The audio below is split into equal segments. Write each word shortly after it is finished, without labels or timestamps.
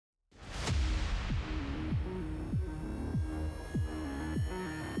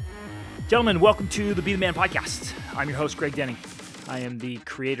Gentlemen, welcome to the Be the Man podcast. I'm your host, Greg Denning. I am the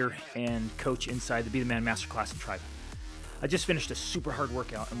creator and coach inside the Be the Man Masterclass and Tribe. I just finished a super hard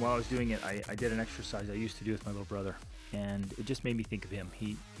workout, and while I was doing it, I did an exercise I used to do with my little brother, and it just made me think of him.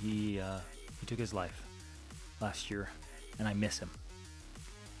 He took his life last year, and I miss him.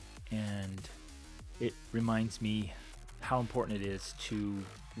 And it reminds me how important it is to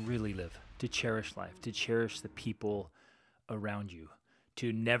really live, to cherish life, to cherish the people around you,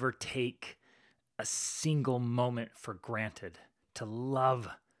 to never take a single moment for granted, to love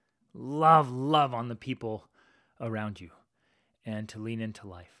on the people around you, and to lean into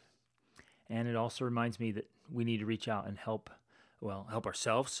life. And it also reminds me that we need to reach out and help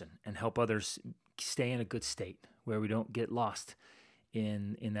ourselves and help others stay in a good state where we don't get lost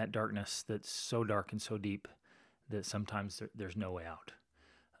in that darkness that's so dark and so deep that sometimes there's no way out.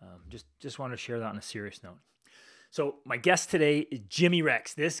 Just want to share that on a serious note. So my guest today is Jimmy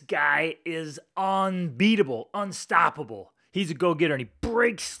Rex. This guy is unbeatable, unstoppable. He's a go-getter, and he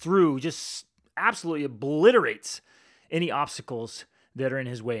breaks through, just absolutely obliterates any obstacles that are in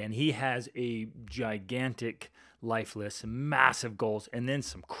his way. And he has a gigantic life list, some massive goals, and then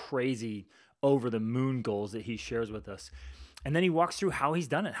some crazy over-the-moon goals that he shares with us. And then he walks through how he's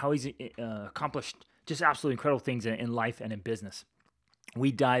done it, how he's accomplished just absolutely incredible things in life and in business.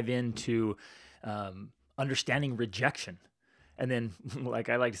 We dive into understanding rejection, and then, like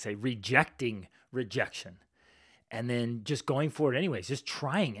I like to say, rejecting rejection, and then just going for it anyways, just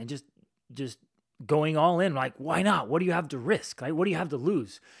trying and just going all in. Like, why not? What do you have to risk? Like, what do you have to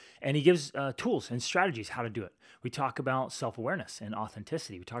lose? And he gives tools and strategies how to do it. We talk about self-awareness and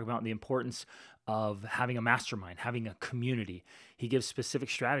authenticity. We talk about the importance of having a mastermind, having a community. He gives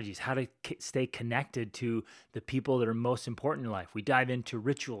specific strategies, how to stay connected to the people that are most important in life. We dive into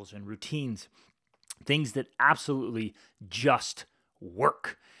rituals and routines, things that absolutely just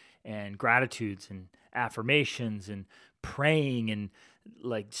work, and gratitudes and affirmations and praying and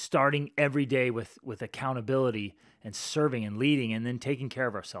like starting every day with accountability and serving and leading and then taking care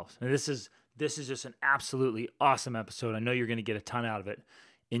of ourselves. And this is just an absolutely awesome episode. I know you're going to get a ton out of it.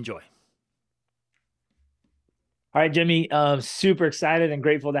 Enjoy. All right, Jimmy, super excited and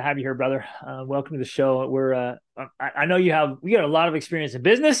grateful to have you here, brother. Welcome to the show. I know you got a lot of experience in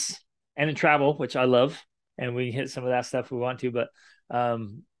business and in travel, which I love, and we can hit some of that stuff if we want to. But why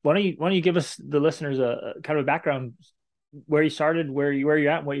don't you give us, the listeners, a kind of a background, where you started, where you're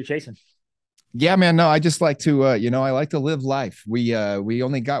at, and what you're chasing? Yeah, man. No, I just like to, I like to live life. We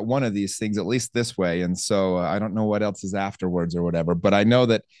only got one of these things, at least this way, and so I don't know what else is afterwards or whatever. But I know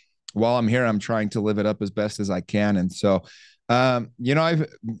that while I'm here, I'm trying to live it up as best as I can, and so. I've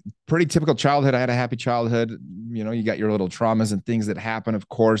pretty typical childhood. I had a happy childhood. You got your little traumas and things that happen, of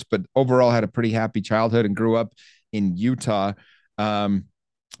course, but overall had a pretty happy childhood and grew up in Utah. And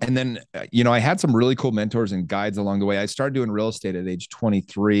then, I had some really cool mentors and guides along the way. I started doing real estate at age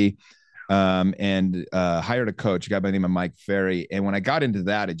 23 and hired a coach, a guy by the name of Mike Ferry. And when I got into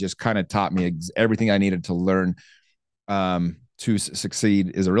that, it just kind of taught me everything I needed to learn to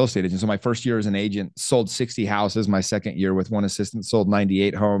succeed as a real estate agent. So my first year as an agent, sold 60 houses. My second year with one assistant, sold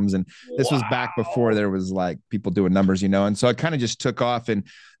 98 homes. And this was back before there was like people doing numbers, And so I kind of just took off, and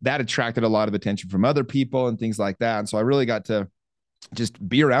that attracted a lot of attention from other people and things like that. And so I really got to just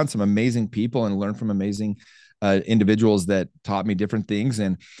be around some amazing people and learn from amazing individuals that taught me different things.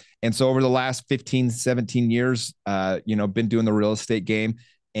 And so over the last 15, 17 years, been doing the real estate game.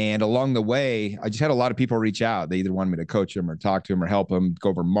 And along the way, I just had a lot of people reach out. They either wanted me to coach them or talk to them or help them go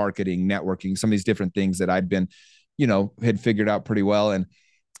over marketing, networking, some of these different things that I'd been, had figured out pretty well.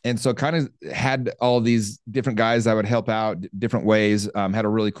 And so kind of had all these different guys I would help out different ways. Had a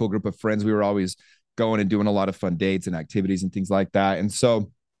really cool group of friends. We were always going and doing a lot of fun dates and activities and things like that. And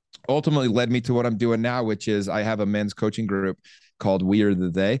so ultimately led me to what I'm doing now, which is I have a men's coaching group called We Are the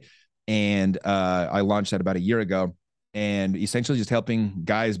They. And I launched that about a year ago. And essentially just helping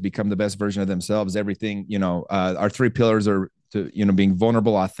guys become the best version of themselves. Everything, our three pillars are to, being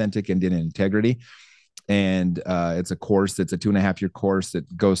vulnerable, authentic, and in integrity. And it's a course that's a 2.5-year course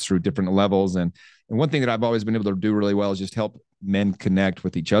that goes through different levels. And one thing that I've always been able to do really well is just help men connect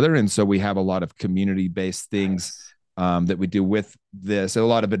with each other. And so we have a lot of community-based things that we do with this, a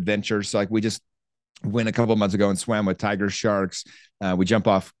lot of adventures. So like we just went a couple of months ago and swam with tiger sharks. We jump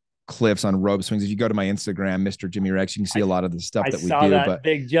off cliffs on rope swings. If you go to my Instagram, Mr. Jimmy Rex, you can see a lot of the stuff that we do. I saw that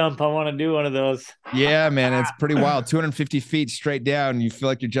big jump. I want to do one of those. Yeah, man, it's pretty wild. 250 feet straight down. You feel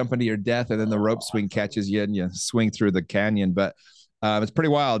like you're jumping to your death, and then the rope swing catches you and you swing through the canyon. But it's pretty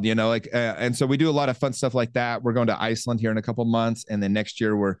wild, and so we do a lot of fun stuff like that. We're going to Iceland here in a couple months, and then next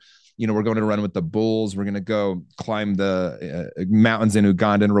year we're we're going to run with the bulls. We're going to go climb the mountains in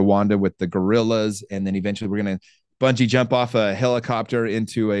Uganda and Rwanda with the gorillas. And then eventually we're going to bungee jump off a helicopter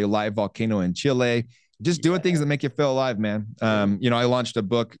into a live volcano in Chile. Just doing things that make you feel alive, man. I launched a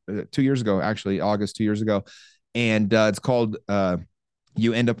book 2 years ago, actually August 2 years ago. And it's called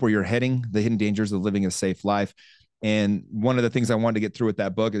You End Up Where You're Heading, The Hidden Dangers of Living a Safe Life. And one of the things I wanted to get through with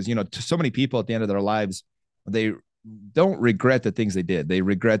that book is, so many people at the end of their lives, they don't regret the things they did. They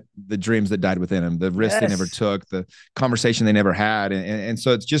regret the dreams that died within them, the risks they never took, the conversation they never had. And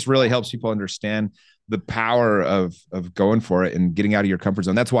so it just really helps people understand the power of going for it and getting out of your comfort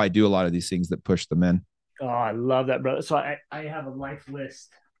zone. That's why I do a lot of these things that push them in. Oh, I love that, brother. So I have a life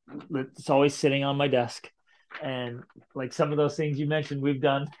list that's always sitting on my desk. And like some of those things you mentioned, we've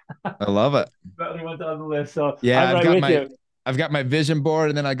done. I love it. Brother went on the list. So yeah, I'm right with you. I've got my vision board,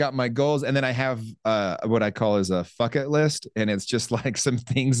 and then I got my goals, and then I have what I call is a fuck it list. And it's just like some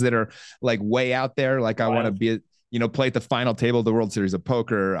things that are like way out there. Like I want to be, play at the final table of the World Series of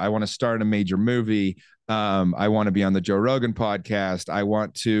Poker. I want to star in a major movie. I want to be on the Joe Rogan podcast. I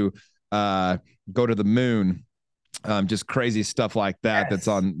want to go to the moon. Just crazy stuff like that. That's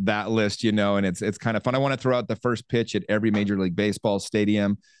on that list, and it's kind of fun. I want to throw out the first pitch at every Major League Baseball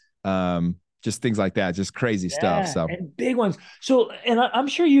stadium. Just things like that, just crazy stuff. So and big ones. So, and I'm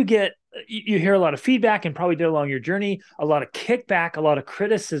sure you hear a lot of feedback, and probably did along your journey, a lot of kickback, a lot of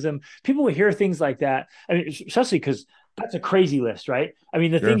criticism. People will hear things like that. I mean, especially because that's a crazy list, right? I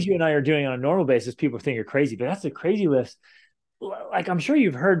mean, the things you and I are doing on a normal basis, people think are crazy, but that's a crazy list. Like, I'm sure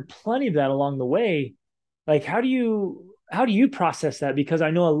you've heard plenty of that along the way. Like, how do you process that? Because I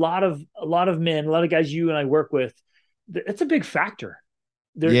know a lot of men, a lot of guys you and I work with, it's a big factor.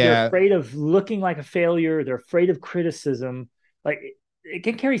 They're afraid of looking like a failure. They're afraid of criticism. Like, it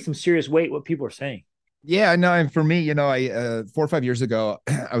can carry some serious weight what people are saying. Yeah, no. And for me, I 4 or 5 years ago,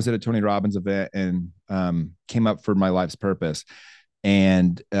 I was at a Tony Robbins event and came up for my life's purpose.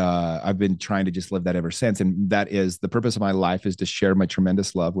 And I've been trying to just live that ever since. And that is the purpose of my life, is to share my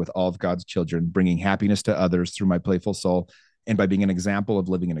tremendous love with all of God's children, bringing happiness to others through my playful soul, and by being an example of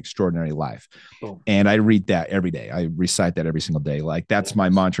living an extraordinary life. Cool. And I read that every day. I recite that every single day. Like, that's my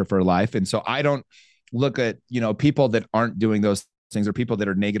mantra for life. And so I don't look at, people that aren't doing those things, or people that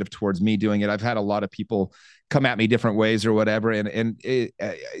are negative towards me doing it. I've had a lot of people come at me different ways or whatever. And it,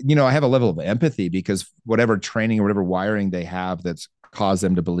 I have a level of empathy, because whatever training or whatever wiring they have that's caused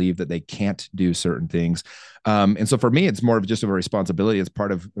them to believe that they can't do certain things. And so for me, it's more of just of a responsibility. It's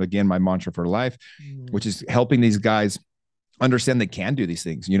part of, again, my mantra for life, which is helping these guys understand they can do these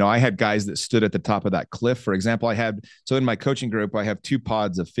things. I had guys that stood at the top of that cliff. For example, so in my coaching group, I have 2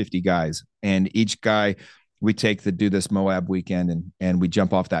 pods of 50 guys, and each guy we take to do this Moab weekend, and we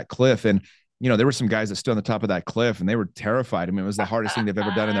jump off that cliff. And, there were some guys that stood on the top of that cliff, and they were terrified. I mean, it was the hardest thing they've ever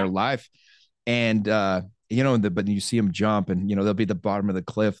done in their life. And, but you see them jump, and, they'll be at the bottom of the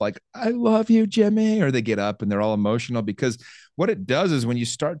cliff, like, I love you, Jimmy. Or they get up and they're all emotional, because what it does is when you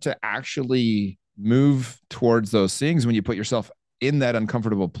start to actually move towards those things, when you put yourself in that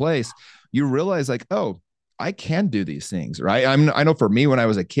uncomfortable place, you realize, like, oh, I can do these things, right? I know for me, when I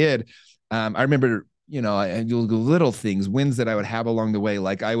was a kid, I remember, I do little things, wins that I would have along the way.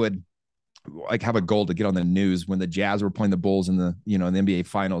 Like, I would have a goal to get on the news when the Jazz were playing the Bulls in the, in the NBA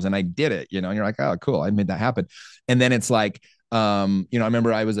finals. And I did it, and you're like, oh, cool, I made that happen. And then it's like, I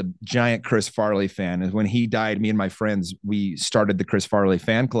remember I was a giant Chris Farley fan. And when he died, me and my friends, we started the Chris Farley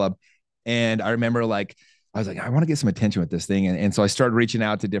fan club. And I remember, like, I was like, I want to get some attention with this thing. And so I started reaching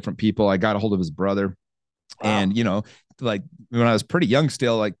out to different people. I got a hold of his brother. Wow. And, like, when I was pretty young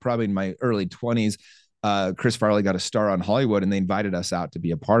still, like probably in my early 20s, Chris Farley got a star on Hollywood, and they invited us out to be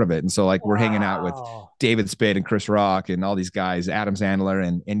a part of it. And so, like, we're hanging out with David Spade and Chris Rock and all these guys, Adam Sandler.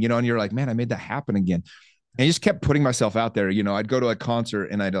 And you're like, man, I made that happen again. And I just kept putting myself out there. I'd go to a concert,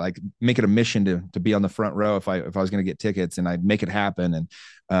 and I'd like make it a mission to be on the front row if I was going to get tickets, and I'd make it happen. And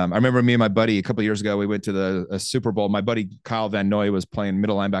I remember me and my buddy a couple of years ago, we went to the Super Bowl. My buddy Kyle Van Noy was playing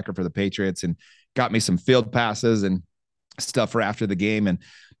middle linebacker for the Patriots, and got me some field passes and stuff for after the game.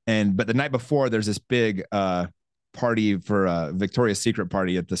 But the night before, there's this big party for a Victoria's Secret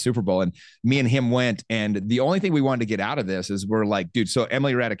party at the Super Bowl. And me and him went. And the only thing we wanted to get out of this is we're like, dude, so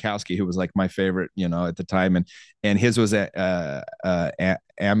Emily Ratajkowski, who was like my favorite, at the time. And his was Ambrosia.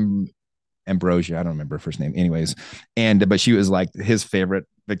 I don't remember her first name anyways. But she was like his favorite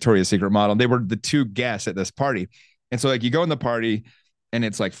Victoria's Secret model. They were the 2 guests at this party. And so, like, you go in the party, and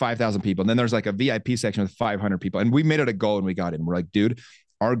it's like 5,000 people. And then there's like a VIP section with 500 people. And we made it a goal, and we got in. We're like, dude,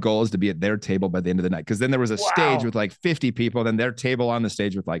 our goal is to be at their table by the end of the night. Cause then there was a stage Wow. with like 50 people, then their table on the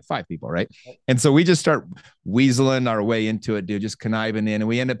stage with like 5 people. Right. And so we just start weaseling our way into it, dude, just conniving in, and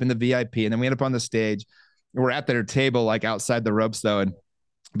we end up in the VIP, and then we end up on the stage. We're at their table, like outside the ropes though. And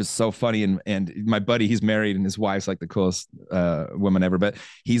it was so funny. And my buddy, he's married, and his wife's like the coolest woman ever. But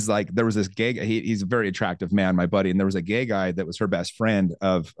he's like, there was this gay, he's a very attractive man, my buddy. And there was a gay guy that was her best friend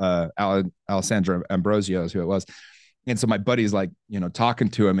of Alessandra Ambrosio is who it was. And so my buddy's like, talking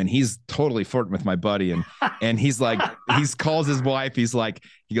to him, and he's totally flirting with my buddy. And he's like, he calls his wife. He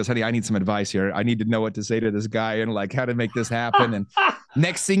goes, honey, I need some advice here. I need to know what to say to this guy and like how to make this happen. And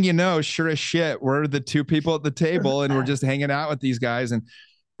next thing you know, sure as shit, we're the two people at the table, and we're just hanging out with these guys and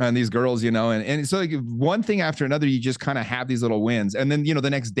these girls, and so like one thing after another, you just kind of have these little wins. And then, the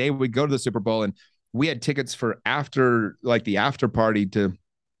next day we go to the Super Bowl, and we had tickets for after, like the after party to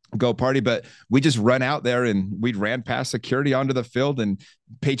go party, but we just run out there, and we ran past security onto the field, and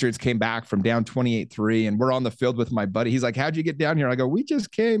Patriots came back from down 28-3, and we're on the field with my buddy. He's like, how'd you get down here? I go, we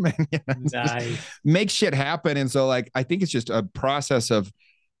just came, and Nice. make shit happen. And so like, I think it's just a process of,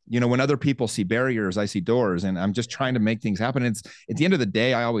 when other people see barriers, I see doors, and I'm just trying to make things happen. It's at the end of the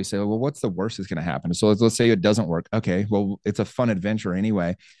day, I always say, well, what's the worst that's going to happen? So let's say it doesn't work. Okay, well, it's a fun adventure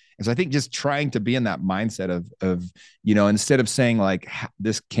anyway. And so I think just trying to be in that mindset of, instead of saying like,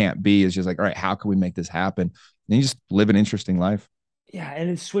 this can't be, is just like, all right, how can we make this happen? And you just live an interesting life. Yeah, and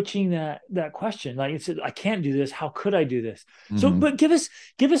it's switching that question. Like it's, I can't do this. How could I do this? So, Mm-hmm. but give us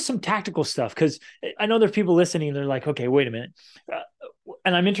some tactical stuff, because I know there's people listening. They're like, okay, wait a minute,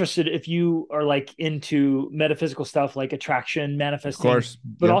 and I'm interested if you are like into metaphysical stuff, like attraction, Of manifesting, course.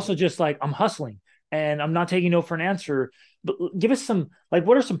 but Yeah. also just like I'm hustling and I'm not taking no for an answer. But give us some, like,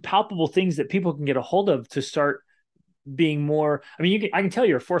 what are some palpable things that people can get a hold of to start being more? I mean, I can tell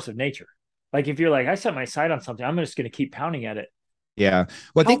you're a force of nature. Like if you're like, I set my sight on something, I'm just going to keep pounding at it. Yeah.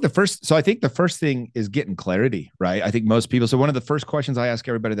 Well, How? I think the first thing is getting clarity, right? I think most people, so one of the first questions I ask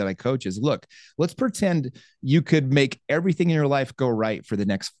everybody that I coach is, look, let's pretend you could make everything in your life go right for the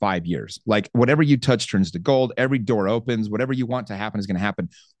next 5 years. Like whatever you touch turns to gold, every door opens, whatever you want to happen is going to happen.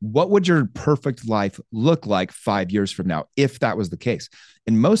 What would your perfect life look like 5 years from now, if that was the case?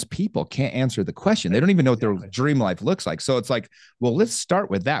 And most people can't answer the question. They don't even know what their dream life looks like. So it's like, well, let's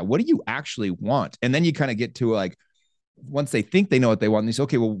start with that. What do you actually want? And then you kind of get to like, once they think they know what they want, they say,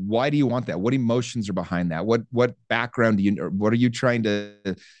 okay, well, why do you want that? What emotions are behind that? What background do you, or what are you trying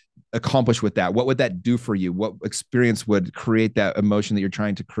to accomplish with that? What would that do for you? What experience would create that emotion that you're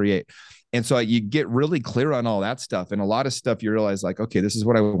trying to create? And so you get really clear on all that stuff. And a lot of stuff you realize like, okay, this is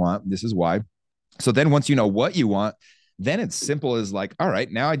what I want. This is why. So then once you know what you want, then it's simple as like, all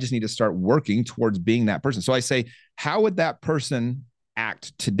right, now I just need to start working towards being that person. So I say, how would that person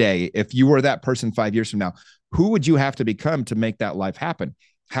act today if you were that person 5 years from now? Who would you have to become to make that life happen?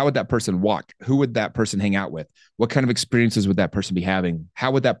 How would that person walk? Who would that person hang out with? What kind of experiences would that person be having?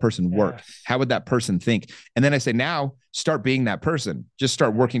 How would that person work? Yes. How would that person think? And then I say, now start being that person. Just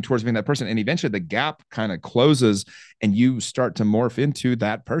start working towards being that person. And eventually the gap kind of closes and you start to morph into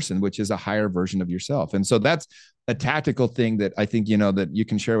that person, which is a higher version of yourself. And so that's a tactical thing that I think, that you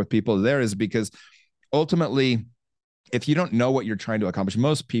can share with people there, is because ultimately, if you don't know what you're trying to accomplish,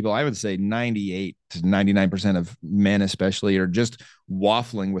 most people, I would say 98 to 99% of men especially, are just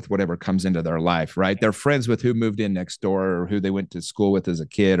waffling with whatever comes into their life, right? They're friends with who moved in next door, or who they went to school with as a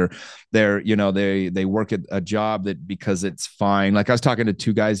kid, or they're, they work at a job that because it's fine. Like I was talking to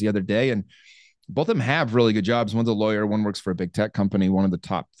two guys the other day, and both of them have really good jobs. One's a lawyer, one works for a big tech company, one of the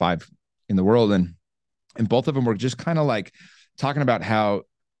top 5 in the world. And both of them were just kind of like talking about how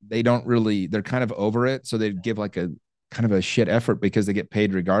they're kind of over it. So they'd give like a kind of a shit effort because they get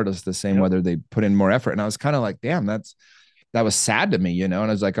paid regardless, the same whether they put in more effort. And I was kind of like, damn, that was sad to me, And I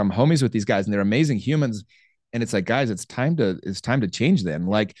was like, I'm homies with these guys and they're amazing humans. And it's like, guys, it's time to change then.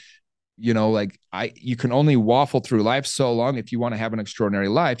 Like, you can only waffle through life so long. If you want to have an extraordinary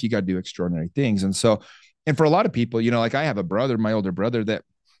life, you got to do extraordinary things. And so, and for a lot of people, like I have a brother, my older brother, that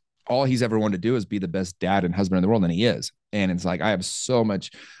all he's ever wanted to do is be the best dad and husband in the world. And he is. And it's like, I have so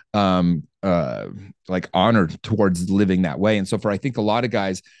much, like honor towards living that way. And so I think a lot of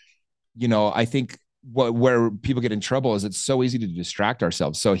guys, I think where people get in trouble is it's so easy to distract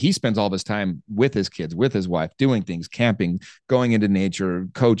ourselves. So he spends all of his time with his kids, with his wife, doing things, camping, going into nature,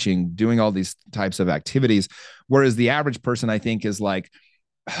 coaching, doing all these types of activities. Whereas the average person, I think, is like,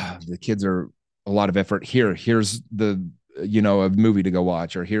 the kids are a lot of effort. Here's the, a movie to go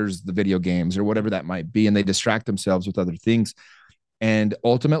watch, or here's the video games or whatever that might be. And they distract themselves with other things. And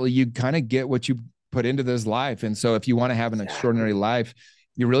ultimately you kind of get what you put into this life. And so if you want to have an extraordinary life,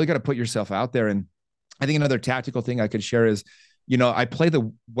 you really got to put yourself out there. And I think another tactical thing I could share is, I play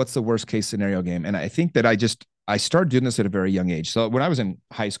the what's the worst case scenario game. And I think that I started doing this at a very young age. So when I was in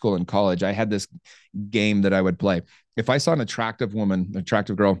high school and college, I had this game that I would play. If I saw an attractive woman,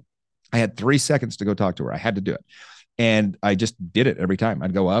 attractive girl, I had 3 seconds to go talk to her. I had to do it. And I just did it every time.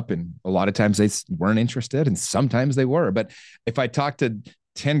 I'd go up, and a lot of times they weren't interested, and sometimes they were. But if I talked to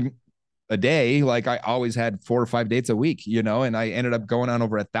 10 a day, like I always had 4 or 5 dates a week, and I ended up going on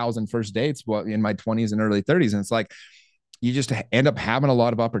over 1,000 first dates in my 20s and early 30s. And it's like, you just end up having a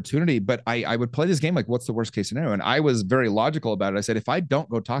lot of opportunity. But I would play this game like, what's the worst case scenario? And I was very logical about it. I said, if I don't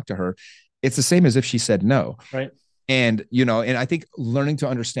go talk to her, it's the same as if she said no. Right. And, and I think learning to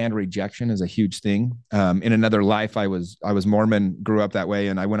understand rejection is a huge thing. In another life, I was Mormon, grew up that way,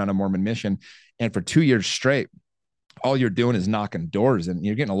 and I went on a Mormon mission. And for 2 years straight, all you're doing is knocking doors, and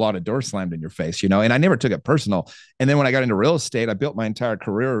you're getting a lot of doors slammed in your face, and I never took it personal. And then when I got into real estate, I built my entire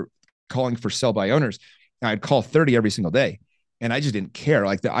career calling for sell by owners. I'd call 30 every single day. And I just didn't care.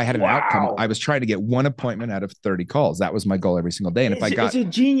 Like I had an outcome. I was trying to get one appointment out of 30 calls. That was my goal every single day. And it's a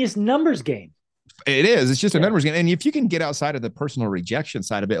genius numbers game. It is. It's just a numbers game. And if you can get outside of the personal rejection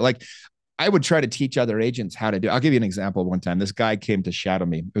side of it, like I would try to teach other agents how to do. I'll give you an example. One time, this guy came to shadow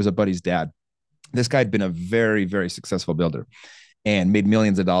me. It was a buddy's dad. This guy had been a very, very successful builder and made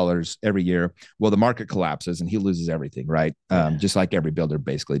millions of dollars every year. Well, the market collapses and he loses everything, right? Just like every builder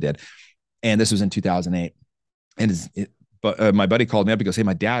basically did. And this was in 2008. And my buddy called me up. He goes, "Hey,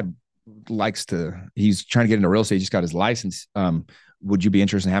 my dad he's trying to get into real estate. He just got his license. Would you be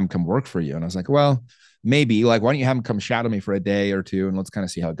interested in having him come work for you?" And I was like, "Well, maybe. Like, why don't you have him come shadow me for a day or two, and let's kind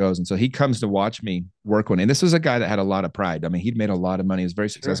of see how it goes." And so he comes to watch me work one day. And this was a guy that had a lot of pride. I mean, he'd made a lot of money. He was very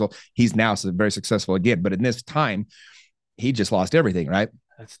successful. Sure. He's now very successful again. But in this time, he just lost everything, right?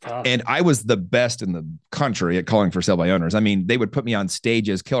 That's tough. And I was the best in the country at calling for sale by owners. I mean, they would put me on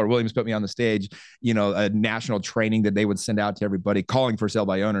stages. Keller Williams put me on the stage, a national training that they would send out to everybody calling for sale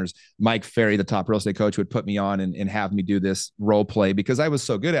by owners. Mike Ferry, the top real estate coach, would put me on and have me do this role play because I was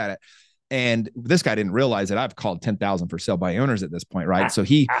so good at it. And this guy didn't realize that I've called 10,000 for sale by owners at this point, right? So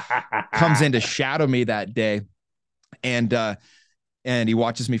he comes in to shadow me that day, and he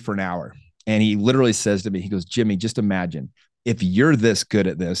watches me for an hour. And he literally says to me, he goes, "Jimmy, just imagine if you're this good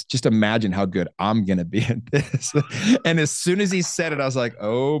at this, just imagine how good I'm going to be at this." And as soon as he said it, I was like,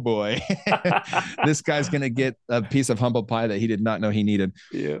 oh boy, this guy's going to get a piece of humble pie that he did not know he needed.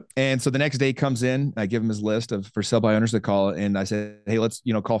 Yeah. And so the next day he comes in, I give him his list for sell by owners to call. And I said, "Hey, let's,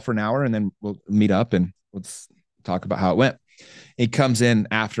 call for an hour and then we'll meet up and let's talk about how it went." He comes in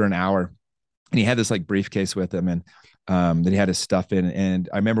after an hour and he had this like briefcase with him, and that he had his stuff in. And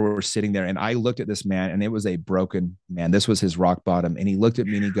I remember we were sitting there and I looked at this man, and it was a broken man. This was his rock bottom. And he looked at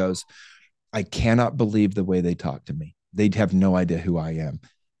me and he goes, "I cannot believe the way they talk to me. They'd have no idea who I am."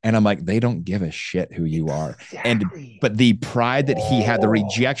 And I'm like, they don't give a shit who you are. Exactly. But the pride that he had, the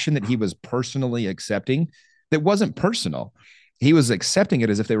rejection that he was personally accepting, that wasn't personal. He was accepting it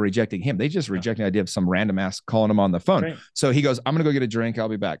as if they were rejecting him. They just rejecting the idea of some random ass calling him on the phone. Right. So he goes, "I'm going to go get a drink. I'll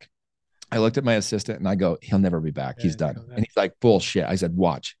be back." I looked at my assistant and I go, "He'll never be back. He's done." And he's like, "Bullshit." I said,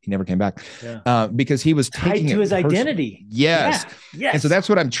 "Watch." He never came back because he was taking tied to his identity. Yes. Yeah. Yes. And so that's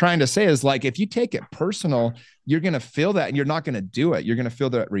what I'm trying to say is like, if you take it personal, you're going to feel that and you're not going to do it. You're going to feel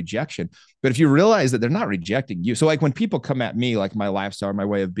that rejection. But if you realize that they're not rejecting you. So like when people come at me, like my lifestyle, my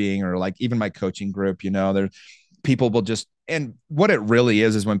way of being, or like even my coaching group, there's people will just, and what it really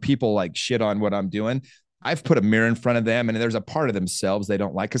is when people like shit on what I'm doing, I've put a mirror in front of them and there's a part of themselves they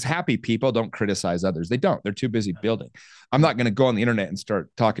don't like, because happy people don't criticize others. They don't. They're too busy building. I'm not going to go on the internet and start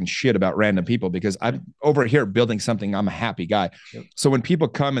talking shit about random people because I'm over here building something. I'm a happy guy. Yep. So when people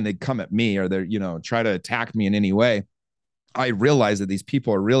come and they come at me or they're, try to attack me in any way, I realize that these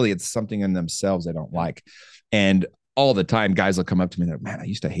people are really, it's something in themselves they don't like. And all the time, guys will come up to me and they're, "Man, I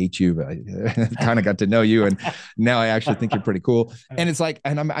used to hate you, but I kind of got to know you. And now I actually think you're pretty cool." And it's like,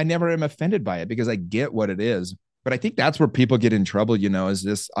 and I never am offended by it because I get what it is. But I think that's where people get in trouble, is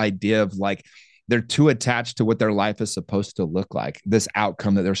this idea of like, they're too attached to what their life is supposed to look like, this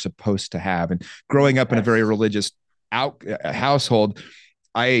outcome that they're supposed to have. And growing up in a very religious household,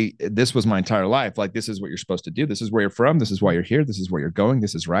 this was my entire life. Like, this is what you're supposed to do. This is where you're from. This is why you're here. This is where you're going.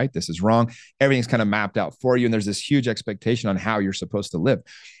 This is right. This is wrong. Everything's kind of mapped out for you. And there's this huge expectation on how you're supposed to live.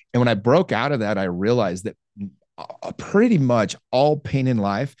 And when I broke out of that, I realized that pretty much all pain in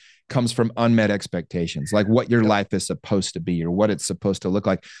life comes from unmet expectations, like what your life is supposed to be or what it's supposed to look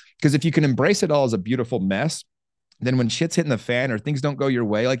like. Because if you can embrace it all as a beautiful mess, then when shit's hitting the fan or things don't go your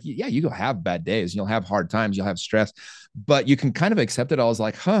way, like, yeah, you'll have bad days, you'll have hard times, you'll have stress, but you can kind of accept it all as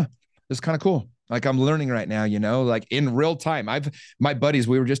like, this is kind of cool. Like, I'm learning right now, like in real time. My buddies,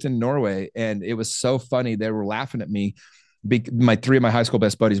 we were just in Norway and it was so funny. They were laughing at me my three of my high school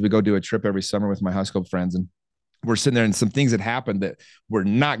best buddies, we go do a trip every summer with my high school friends, and we're sitting there and some things had happened that were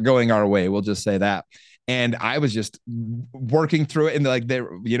not going our way. We'll just say that. And I was just working through it, and like they,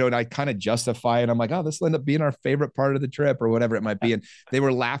 and I kind of justify it. I'm like, oh, this will end up being our favorite part of the trip or whatever it might be. And they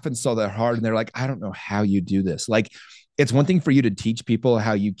were laughing so that hard, and they're like, I don't know how you do this. Like, it's one thing for you to teach people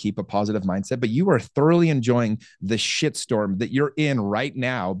how you keep a positive mindset, but you are thoroughly enjoying the shitstorm that you're in right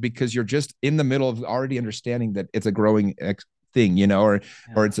now because you're just in the middle of already understanding that it's a growing thing, or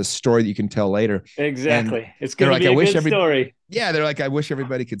it's a story that you can tell later. Exactly. And it's going to be a good story. Yeah. They're like, I wish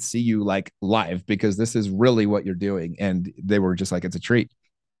everybody could see you like live because this is really what you're doing. And they were just like, it's a treat.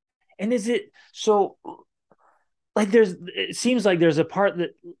 And is it so like it seems like there's a part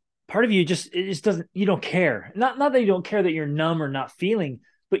of you it just doesn't, you don't care. Not that you don't care that you're numb or not feeling,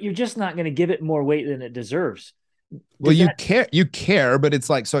 but you're just not going to give it more weight than it deserves. Well, you care, but it's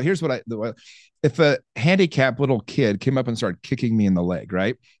like, so here's what if a handicapped little kid came up and started kicking me in the leg,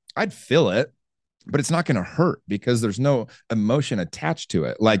 right? I'd feel it, but it's not going to hurt because there's no emotion attached to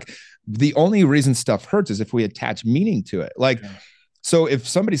it. Like the only reason stuff hurts is if we attach meaning to it. Like, so if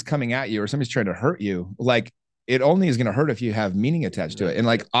somebody's coming at you or somebody's trying to hurt you, like it only is going to hurt if you have meaning attached to it. And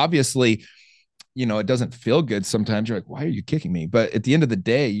like, obviously, it doesn't feel good sometimes. You're like, why are you kicking me? But at the end of the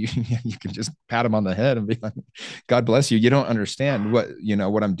day, you can just pat him on the head and be like, God bless you. You don't understand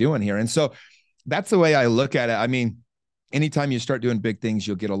what I'm doing here. And so that's the way I look at it. I mean, anytime you start doing big things,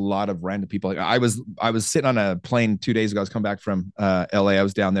 you'll get a lot of random people. Like I was sitting on a plane 2 days ago. I was coming back from LA. I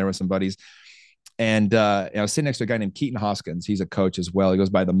was down there with some buddies. And I was sitting next to a guy named Keaton Hoskins. He's a coach as well. He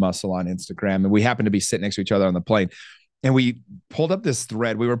goes by The Muscle on Instagram. And we happened to be sitting next to each other on the plane. And we pulled up this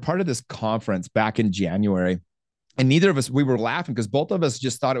thread. We were part of this conference back in January. And neither of us, we were laughing because both of us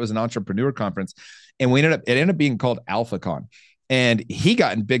just thought it was an entrepreneur conference. And it ended up being called AlphaCon. And he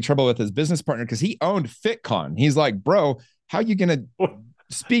got in big trouble with his business partner because he owned FitCon. He's like, bro, how are you going to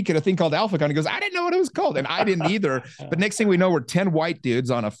speak at a thing called AlphaCon? He goes, I didn't know what it was called. And I didn't either. But next thing we know, we're 10 white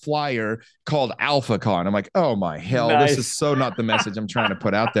dudes on a flyer called AlphaCon. I'm like, oh my hell, This is so not the message I'm trying to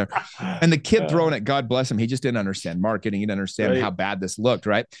put out there. And the kid throwing it, God bless him, he just didn't understand marketing. He didn't understand how bad this looked,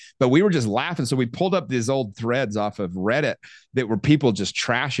 right? But we were just laughing. So we pulled up these old threads off of Reddit that were people just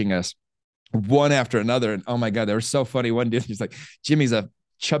trashing us one after another. And oh my God, they were so funny. One dude was like, Jimmy's a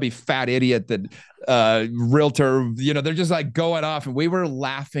chubby fat idiot that realtor, they're just like going off. And we were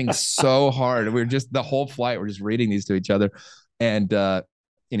laughing so hard. We were just the whole flight, we're just reading these to each other. And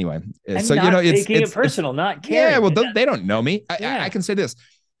anyway, and so not taking it personal, not caring. Yeah, well, they don't know me. I can say this.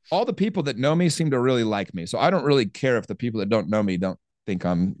 All the people that know me seem to really like me. So I don't really care if the people that don't know me don't think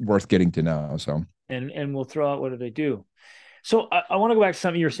I'm worth getting to know. So and we'll throw out what do they do. So I want to go back to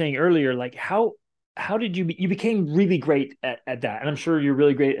something you were saying earlier, like how did you became really great at that? And I'm sure you're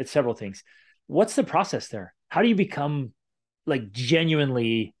really great at several things. What's the process there? How do you become like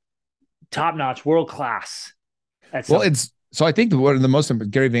genuinely top-notch, world-class at something? So I think one of the most,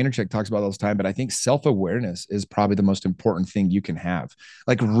 Gary Vaynerchuk talks about all this time, but I think self-awareness is probably the most important thing you can have.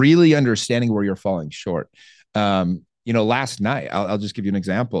 Like really understanding where you're falling short. Last night, I'll just give you an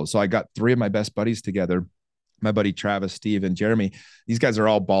example. So I got three of my best buddies together. My buddy Travis, Steve, and Jeremy. These guys are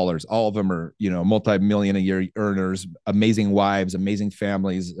all ballers. All of them are, multi-million a year earners, amazing wives, amazing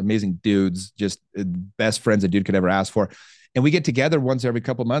families, amazing dudes, just best friends a dude could ever ask for. And we get together once every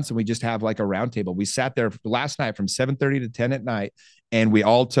couple of months and we just have like a roundtable. We sat there last night from 7:30 to 10 at night, and we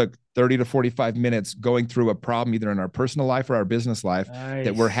all took 30 to 45 minutes going through a problem either in our personal life or our business life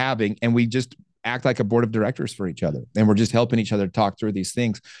that we're having. And we just act like a board of directors for each other. And we're just helping each other talk through these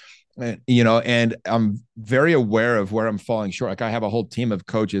things. And I'm very aware of where I'm falling short. Like I have a whole team of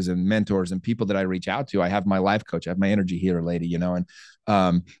coaches and mentors and people that I reach out to. I have my life coach, I have my energy healer lady, and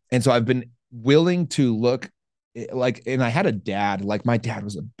so I've been willing to look like, and I had a dad, like my dad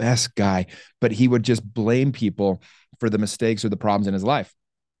was the best guy, but he would just blame people for the mistakes or the problems in his life.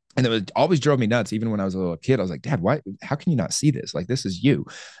 And it always drove me nuts. Even when I was a little kid, I was like, Dad, how can you not see this? Like, this is you.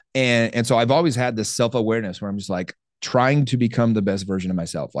 And so I've always had this self-awareness where I'm just like, trying to become the best version of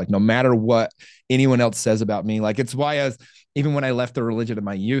myself. Like no matter what anyone else says about me, like it's why even when I left the religion of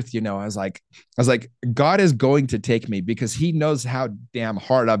my youth, I was like, God is going to take me because he knows how damn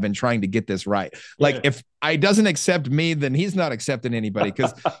hard I've been trying to get this right. Like if I doesn't accept me, then he's not accepting anybody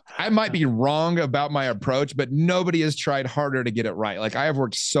because I might be wrong about my approach, but nobody has tried harder to get it right. Like I have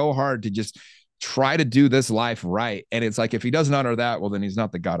worked so hard to just try to do this life right. And it's like, if he doesn't honor that, well, then he's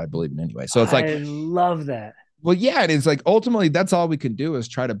not the God I believe in anyway. So it's like, I love that. Well, yeah, and it's like ultimately that's all we can do is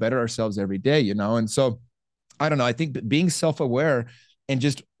try to better ourselves every day, And so I don't know. I think being self-aware and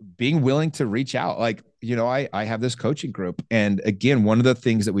just being willing to reach out, like, I have this coaching group. And again, one of the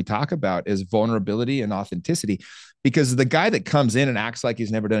things that we talk about is vulnerability and authenticity. because the guy that comes in and acts like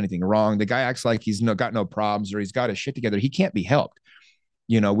he's never done anything wrong, the guy acts like he's got no problems or he's got his shit together, he can't be helped.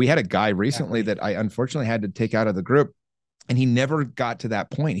 We had a guy recently that I unfortunately had to take out of the group, and he never got to that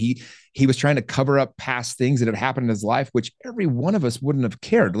point. He was trying to cover up past things that had happened in his life, which every one of us wouldn't have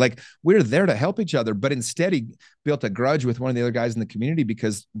cared. Like, we're there to help each other, but instead he built a grudge with one of the other guys in the community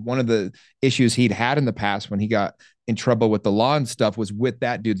because one of the issues he'd had in the past when he got in trouble with the law and stuff was with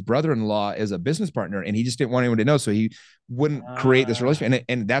that dude's brother-in-law as a business partner, and he just didn't want anyone to know, so he wouldn't create this relationship,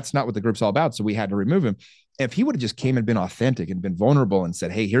 and that's not what the group's all about. So we had to remove him. If he would have just came and been authentic and been vulnerable and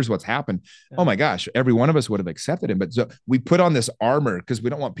said, hey, here's what's happened, oh my gosh, every one of us would have accepted him. But so we put on this armor because we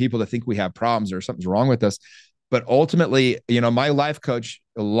don't want people to think we have problems or something's wrong with us. But ultimately, my life coach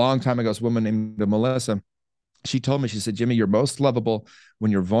a long time ago, this woman named Melissa, she told me, she said, Jimmy, you're most lovable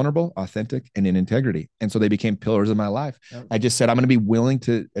when you're vulnerable, authentic, and in integrity. And so they became pillars of my life. Yep. I just said, I'm going to be willing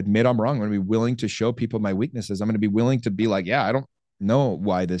to admit I'm wrong. I'm going to be willing to show people my weaknesses. I'm going to be willing to be like, yeah, I don't know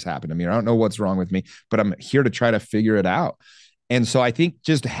why this happened to me, or I don't know what's wrong with me, but I'm here to try to figure it out. And so I think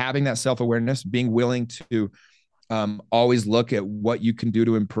just having that self-awareness, being willing to always look at what you can do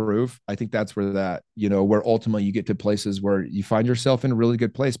to improve. I think that's where where ultimately you get to places where you find yourself in a really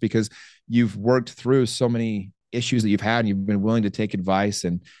good place because you've worked through so many issues that you've had, and you've been willing to take advice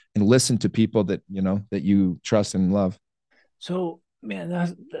and listen to people that, that you trust and love. So, man,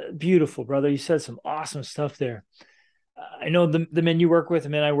 that's beautiful, brother. You said some awesome stuff there. I know the men you work with, the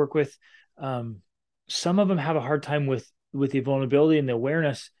men I work with, some of them have a hard time with the vulnerability and the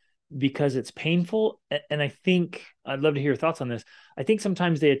awareness because it's painful. And I think I'd love to hear your thoughts on this. I think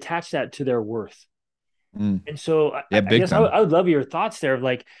sometimes they attach that to their worth. And so I guess I would love your thoughts there of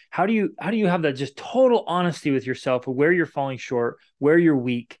like, how do you have that just total honesty with yourself of where you're falling short, where you're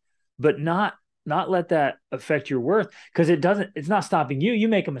weak, but not let that affect your worth? Because it's not stopping you. You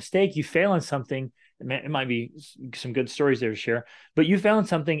make a mistake, you fail in something. It might be some good stories there to share, but you found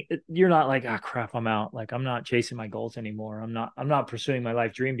something. You're not like, crap, I'm out. Like, I'm not chasing my goals anymore. I'm not pursuing my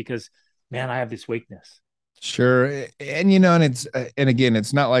life dream because, man, I have this weakness. Sure. And, and again,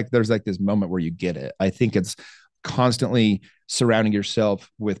 it's not like there's like this moment where you get it. I think it's constantly surrounding yourself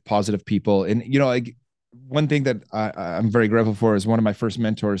with positive people. And, like one thing that I'm very grateful for is one of my first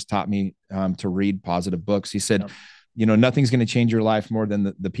mentors taught me to read positive books. He said, nothing's going to change your life more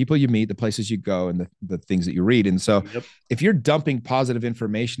than the people you meet, the places you go, and the things that you read. And so if you're dumping positive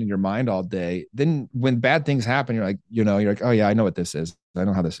information in your mind all day, then when bad things happen, you're like, oh yeah, I know what this is. I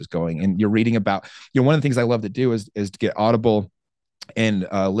know how this is going. And you're reading about, one of the things I love to do is to get Audible and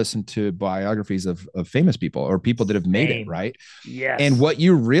listen to biographies of famous people or people that have made it, right? Yes. And what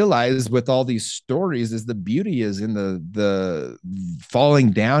you realize with all these stories is the beauty is in the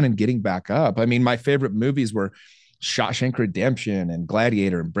falling down and getting back up. I mean, my favorite movies were Shawshank Redemption and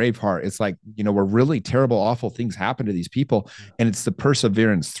Gladiator and Braveheart. It's like, where really terrible, awful things happen to these people, and it's the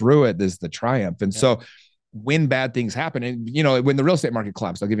perseverance through it is the triumph. And so when bad things happen, and when the real estate market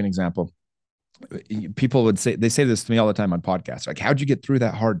collapsed, I'll give you an example. People would say, they say this to me all the time on podcasts, like, how'd you get through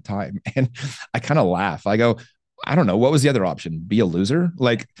that hard time? And I kind of laugh. I go, I don't know. What was the other option? Be a loser?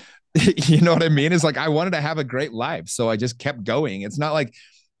 Like, you know what I mean? It's like, I wanted to have a great life, so I just kept going. It's not like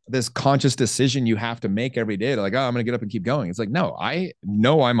this conscious decision you have to make every day to like, oh, I'm going to get up and keep going. It's like, no, I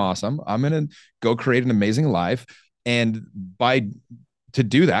know I'm awesome. I'm going to go create an amazing life. And to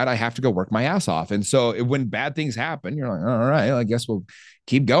do that, I have to go work my ass off. And so when bad things happen, you're like, all right, I guess we'll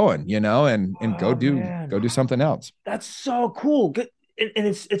keep going, and go do something else. That's so cool. And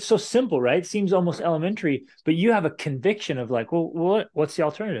it's so simple, right? It seems almost elementary, but you have a conviction of like, well, what's the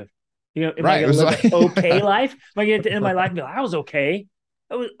alternative? Am I going to live an okay life? Am I going to get to the end of my life and be like, I was okay.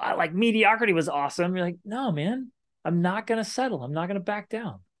 Like mediocrity was awesome. You're like, no, man, I'm not going to settle. I'm not going to back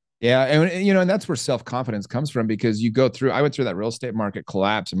down. Yeah. And that's where self-confidence comes from, because I went through that real estate market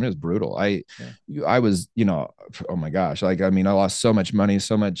collapse. I mean, it was brutal. I was, oh my gosh. Like, I mean, I lost so much money,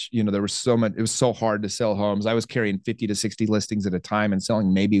 so much, there was so much, it was so hard to sell homes. I was carrying 50 to 60 listings at a time and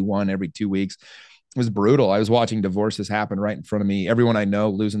selling maybe one every 2 weeks. It was brutal. I was watching divorces happen right in front of me. Everyone I know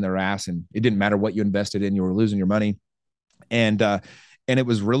losing their ass, and it didn't matter what you invested in, you were losing your money. And it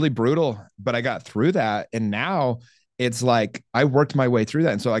was really brutal, but I got through that. And now it's like, I worked my way through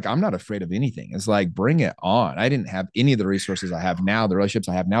that. And so like, I'm not afraid of anything. It's like, bring it on. I didn't have any of the resources I have now, the relationships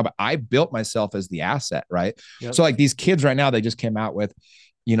I have now, but I built myself as the asset. Right. Yep. So like these kids right now, they just came out with,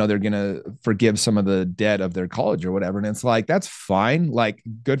 they're going to forgive some of the debt of their college or whatever. And it's like, that's fine. Like,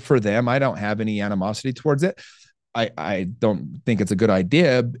 good for them. I don't have any animosity towards it. I don't think it's a good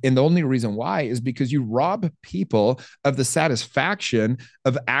idea. And the only reason why is because you rob people of the satisfaction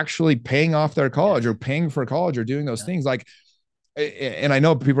of actually paying off their college or paying for college or doing those things. Like, and I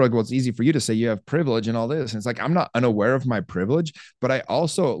know people are like, well, it's easy for you to say you have privilege and all this. And it's like, I'm not unaware of my privilege, but I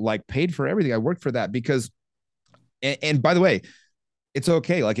also like paid for everything. I worked for that because, and by the way, it's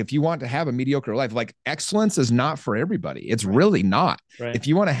okay. Like if you want to have a mediocre life, like excellence is not for everybody. It's really not. Right. If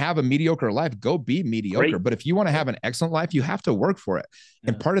you want to have a mediocre life, go be mediocre. Great. But if you want to have an excellent life, you have to work for it.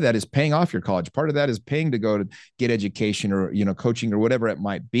 And part of that is paying off your college. Part of that is paying to go to get education or, coaching or whatever it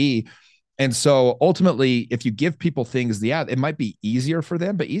might be. And so ultimately, if you give people things, yeah, it might be easier for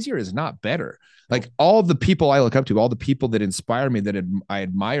them, but easier is not better. Like all the people I look up to, all the people that inspire me, that I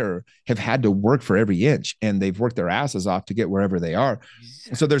admire, have had to work for every inch, and they've worked their asses off to get wherever they are.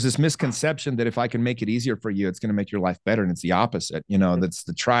 And so there's this misconception that if I can make it easier for you, it's going to make your life better. And it's the opposite. That's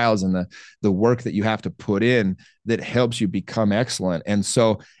the trials and the work that you have to put in that helps you become excellent. And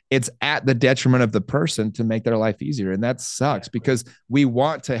so it's at the detriment of the person to make their life easier. And that sucks because we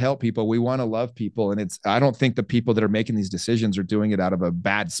want to help people. We want to love people. And I don't think the people that are making these decisions are doing it out of a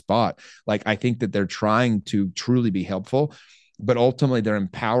bad spot. Like, I think that they're trying to truly be helpful, but ultimately they're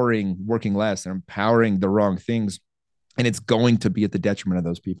working less, they're empowering the wrong things. And it's going to be at the detriment of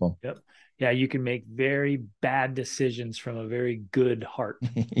those people. Yep. Yeah. You can make very bad decisions from a very good heart.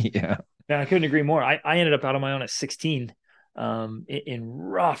 Yeah. I couldn't agree more. I ended up out on my own at 16 in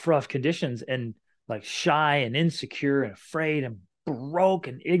rough conditions, and like shy and insecure and afraid and broke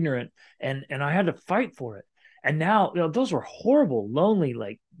and ignorant. And I had to fight for it. And now, those were horrible, lonely,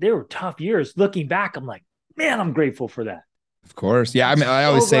 like they were tough years. Looking back, I'm like, man, I'm grateful for that. Of course. Yeah. I mean, I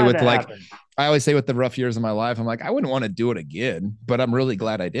always say with the rough years of my life, I'm like, I wouldn't want to do it again, but I'm really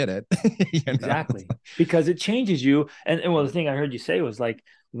glad I did it. Exactly. Because it changes you. And well, the thing I heard you say was like,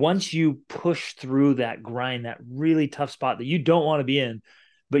 once you push through that grind, that really tough spot that you don't want to be in,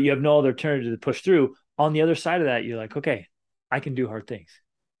 but you have no other alternative to push through, on the other side of that, you're like, okay, I can do hard things.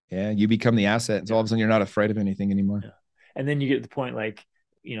 Yeah. You become the asset. So all of a sudden you're not afraid of anything anymore. Yeah. And then you get to the point, like,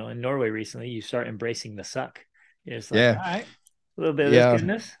 in Norway recently, you start embracing the suck. It's like, yeah, all right, a little bit of this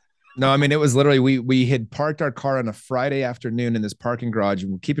goodness. No, I mean, it was literally, we had parked our car on a Friday afternoon in this parking garage.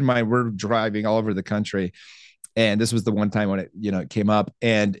 And keep in mind, we're driving all over the country. And this was the one time when it came up.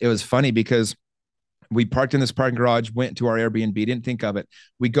 And it was funny because we parked in this parking garage, went to our Airbnb, didn't think of it.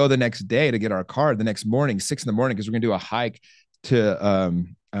 We go the next day to get our car the next morning, 6 a.m, because we're going to do a hike to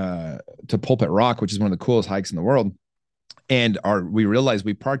Pulpit Rock, which is one of the coolest hikes in the world. And we realized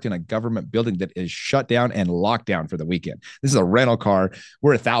we parked in a government building that is shut down and locked down for the weekend. This is a rental car.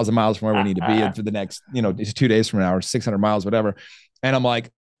 We're 1,000 miles from where we need to be for the next, 2 days from now, or 600 miles, whatever. And I'm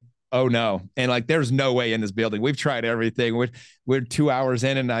like, oh no. And like, there's no way in this building. We've tried everything. We're 2 hours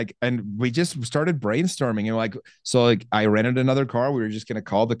in, and we just started brainstorming. And so I rented another car. We were just going to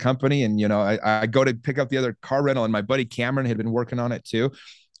call the company, and, I go to pick up the other car rental, and my buddy Cameron had been working on it too.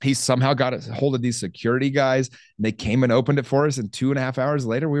 He somehow got a hold of these security guys, and they came and opened it for us. And 2.5 hours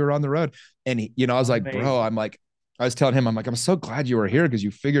later, we were on the road. And I was like, bro, I was telling him, I'm so glad you were here because you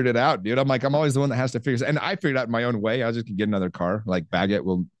figured it out, dude. I'm always the one that has to figure it. And I figured out in my own way. I was just gonna get another car, like bag it.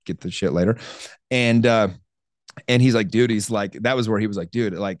 We'll get the shit later. And he's like, dude, that was where he was like,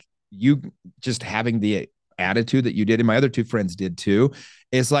 dude, like, you just having the attitude that you did, and my other two friends did too.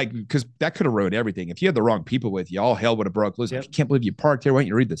 It's like, because that could have ruined everything. If you had the wrong people with you, all hell would have broke loose. Yep. I can't believe you parked here. Why don't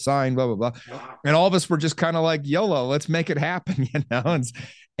you read the sign? Blah, blah, blah. And all of us were just kind of like, YOLO, let's make it happen,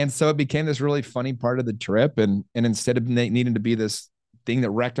 And so it became this really funny part of the trip. And instead of needing to be this thing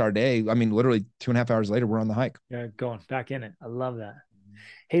that wrecked our day, I mean, literally 2.5 hours later, we're on the hike. Yeah, going back in it. I love that.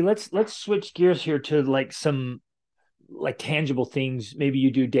 Hey, let's switch gears here to like some like tangible things maybe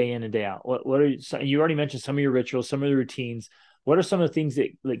you do day in and day out. What are you already mentioned some of your rituals, some of the routines. What are some of the things that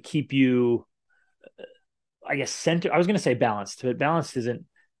like keep you, I guess, centered? I was going to say balanced, but balanced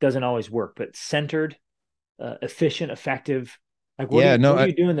doesn't always work, but centered, efficient, effective. Like, what are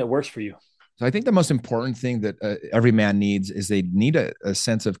you doing that works for you? So I think the most important thing that every man needs is they need a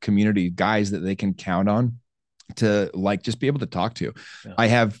sense of community, guys that they can count on to like just be able to talk to. Yeah. I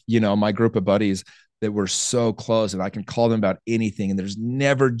have, my group of buddies that we're so close, and I can call them about anything, and there's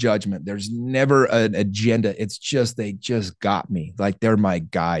never judgment. There's never an agenda. It's just, they just got me. Like, they're my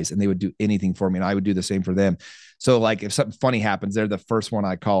guys, and they would do anything for me, and I would do the same for them. So like, if something funny happens, they're the first one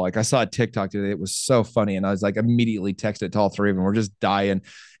I call. Like, I saw a TikTok today. It was so funny. And I was like, immediately texted it to all three of them. We're just dying.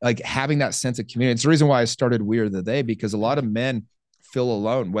 Like, having that sense of community. It's the reason why I started We Are the They, because a lot of men feel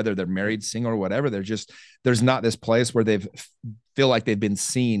alone, whether they're married, single, or whatever. There's not this place where feel like they've been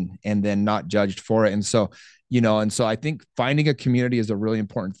seen and then not judged for it. And so, I think finding a community is a really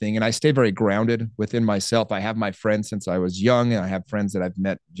important thing. And I stay very grounded within myself. I have my friends since I was young, and I have friends that I've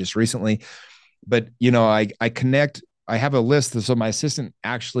met just recently, but I connect. I have a list. So my assistant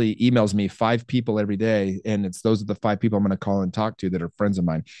actually emails me 5 people every day. And those are the 5 people I'm going to call and talk to that are friends of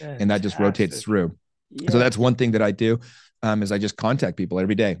mine. And that just rotates Fantastic. through. So Yeah. that's one thing that I do. Is I just contact people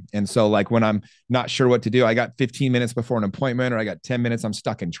every day. And so like when I'm not sure what to do, I got 15 minutes before an appointment, or I got 10 minutes, I'm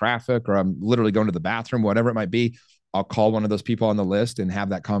stuck in traffic, or I'm literally going to the bathroom, whatever it might be. I'll call one of those people on the list and have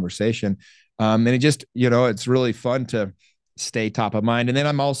that conversation. And it just, it's really fun to stay top of mind. And then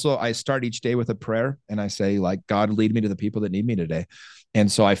I start each day with a prayer, and I say, like, God, lead me to the people that need me today. And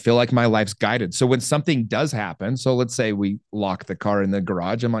so I feel like my life's guided. So when something does happen, so let's say we lock the car in the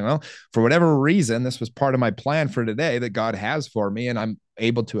garage, I'm like, well, for whatever reason, this was part of my plan for today that God has for me, and I'm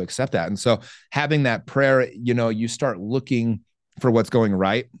able to accept that. And so having that prayer, you start looking for what's going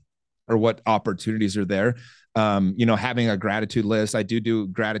right or what opportunities are there. Having a gratitude list. I do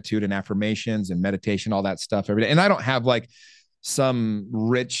gratitude and affirmations and meditation, all that stuff every day. And I don't have like some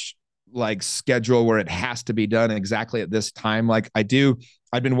rich like schedule where it has to be done exactly at this time. Like I've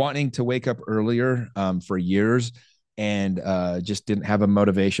been wanting to wake up earlier for years, and just didn't have a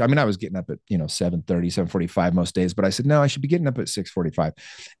motivation. I mean, I was getting up at 7:30, 7:45 most days, but I said, no, I should be getting up at 6:45.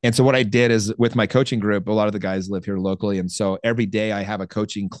 And so what I did is, with my coaching group, a lot of the guys live here locally. And so every day I have a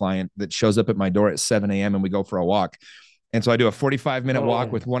coaching client that shows up at my door at 7 a.m. and we go for a walk. And so I do a 45-minute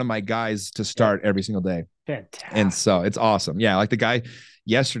walk with one of my guys to start every single day. Fantastic. And so it's awesome. Yeah. Like the guy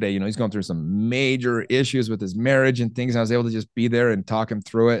yesterday, he's going through some major issues with his marriage and things. And I was able to just be there and talk him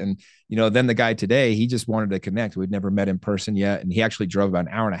through it. And, then the guy today, he just wanted to connect. We'd never met in person yet. And he actually drove about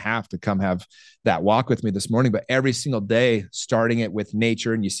an hour and a half to come have that walk with me this morning. But every single day, starting it with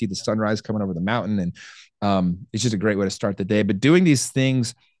nature, and you see the sunrise coming over the mountain. And it's just a great way to start the day. But doing these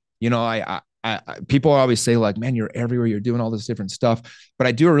things, people always say, like, man, you're everywhere, you're doing all this different stuff, but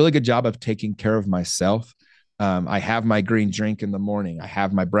I do a really good job of taking care of myself. I have my green drink in the morning. I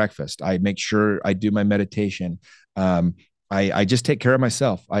have my breakfast. I make sure I do my meditation. I just take care of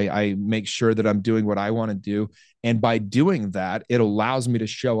myself. I make sure that I'm doing what I want to do. And by doing that, it allows me to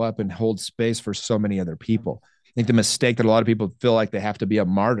show up and hold space for so many other people. I think the mistake that a lot of people feel like they have to be a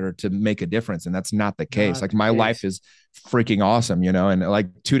martyr to make a difference. And that's not the case. Like my life is freaking awesome, and like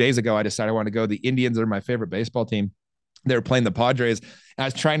 2 days ago, I decided I want to go. The Indians are my favorite baseball team. They were playing the Padres. I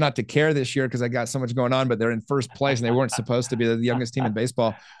was trying not to care this year because I got so much going on, but they're in first place and they weren't supposed to be the youngest team in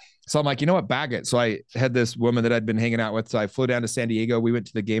baseball. So I'm like, you know what, bag it. So I had this woman that I'd been hanging out with. So I flew down to San Diego. We went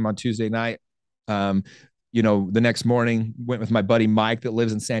to the game on Tuesday night. The next morning went with my buddy Mike that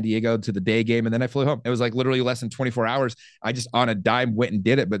lives in San Diego to the day game. And then I flew home. It was like literally less than 24 hours. I just on a dime went and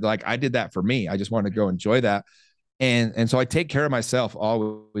did it. But like I did that for me. I just wanted to go enjoy that. And so I take care of myself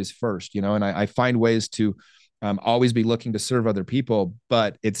always first, and I find ways to always be looking to serve other people,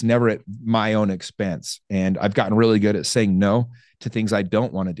 but it's never at my own expense. And I've gotten really good at saying no to things I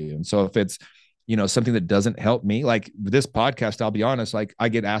don't want to do. And so if it's, something that doesn't help me, like this podcast, I'll be honest, like I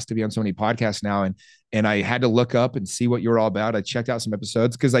get asked to be on so many podcasts now, and I had to look up and see what you're all about. I checked out some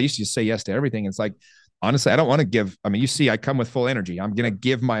episodes because I used to just say yes to everything. It's like, honestly, I don't want to give. I mean, you see, I come with full energy. I'm going to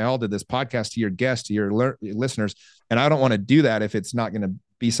give my all to this podcast, to your guests, to your listeners. And I don't want to do that if it's not going to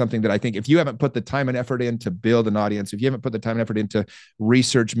be something that I think, if you haven't put the time and effort in to build an audience, if you haven't put the time and effort in to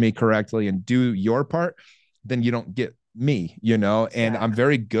research me correctly and do your part, then you don't get me, and I'm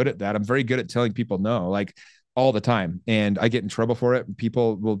very good at that. I'm very good at telling people no, like all the time. And I get in trouble for it.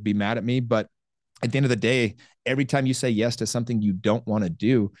 People will be mad at me, but at the end of the day, every time you say yes to something you don't want to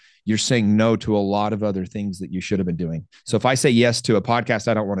do, you're saying no to a lot of other things that you should have been doing. So if I say yes to a podcast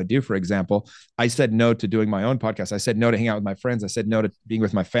I don't want to do, for example, I said no to doing my own podcast. I said no to hang out with my friends. I said no to being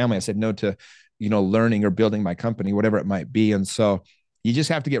with my family. I said no to, learning or building my company, whatever it might be. And so you just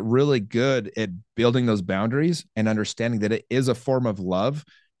have to get really good at building those boundaries and understanding that it is a form of love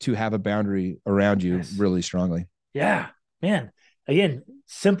to have a boundary around you really strongly. Yeah, man. Again,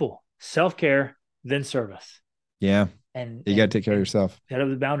 simple self-care, then service. Yeah. And you got to take care of yourself. Set up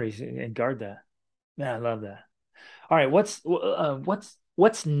the boundaries and guard that. Man, I love that. All right.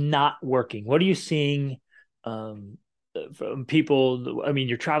 What's not working? What are you seeing from people? I mean,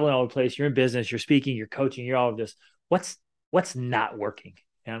 you're traveling all over the place. You're in business, you're speaking, you're coaching, you're all of this. What's not working?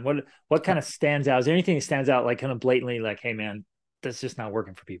 And what kind of stands out? Is there anything that stands out, like kind of blatantly, like, hey man, that's just not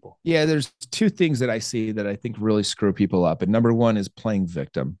working for people? Yeah. There's 2 things that I see that I think really screw people up. And number one is playing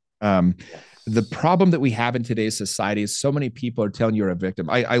victim. The problem that we have in today's society is so many people are telling you're a victim.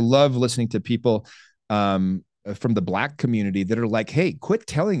 I love listening to people from the Black community that are like, hey, quit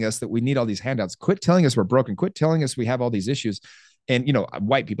telling us that we need all these handouts. Quit telling us we're broken. Quit telling us we have all these issues. And,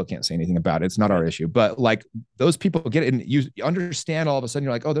 white people can't say anything about it. It's not our issue, but like those people get it. And you understand all of a sudden,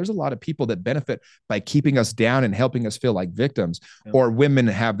 you're like, oh, there's a lot of people that benefit by keeping us down and helping us feel like victims. Or women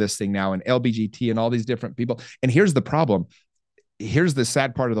have this thing now, and LBGT and all these different people. And here's the problem. Here's the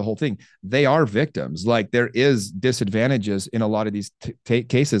sad part of the whole thing. They are victims. Like there is disadvantages in a lot of these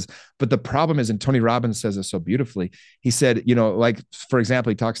cases. But the problem is, and Tony Robbins says it so beautifully, he said, like, for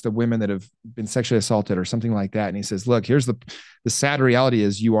example, he talks to women that have been sexually assaulted or something like that. And he says, look, here's the sad reality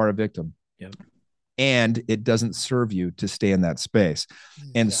is you are a victim. Yep. And it doesn't serve you to stay in that space.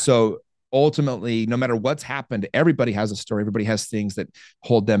 Exactly. And so ultimately, no matter what's happened, everybody has a story. Everybody has things that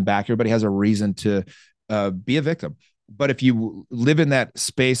hold them back. Everybody has a reason to be a victim. But if you live in that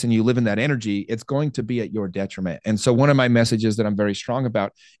space and you live in that energy, it's going to be at your detriment. And so one of my messages that I'm very strong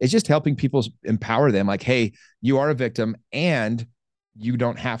about is just helping people empower them. Like, hey, you are a victim and you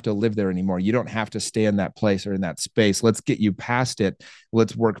don't have to live there anymore. You don't have to stay in that place or in that space. Let's get you past it.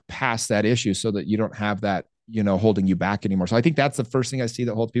 Let's work past that issue so that you don't have that, holding you back anymore. So I think that's the first thing I see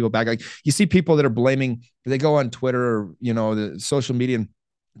that holds people back. Like you see people that are blaming, they go on Twitter or, the social media, and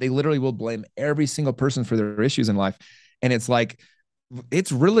they literally will blame every single person for their issues in life. And it's like,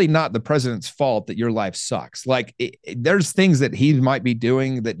 it's really not the president's fault that your life sucks. Like there's things that he might be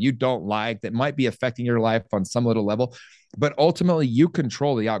doing that you don't like, that might be affecting your life on some little level, but ultimately you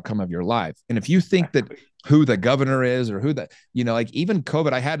control the outcome of your life. And if you think that who the governor is or who like even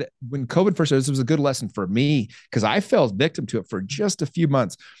COVID, when COVID first started, this was a good lesson for me because I fell victim to it for just a few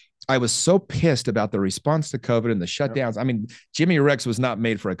months. I was so pissed about the response to COVID and the shutdowns. I mean, Jimmy Rex was not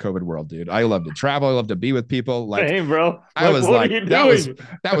made for a COVID world, dude. I love to travel. I love to be with people. Like, hey, bro, I was like,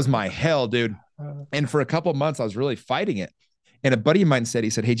 that was my hell, dude. And for a couple of months, I was really fighting it. And a buddy of mine said, he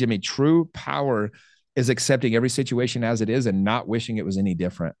said, hey, Jimmy, true power is accepting every situation as it is and not wishing it was any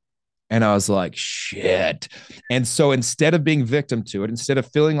different. And I was like, shit. And so instead of being victim to it, instead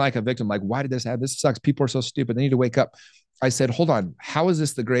of feeling like a victim, like, why did this happen? This sucks. People are so stupid. They need to wake up. I said, hold on, how is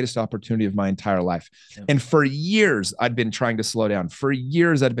this the greatest opportunity of my entire life? Yeah. And for years, I'd been trying to slow down. For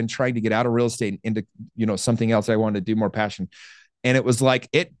years, I'd been trying to get out of real estate and into, something else I wanted to do more passion. And it was like,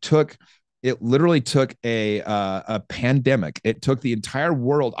 it literally took a pandemic. It took the entire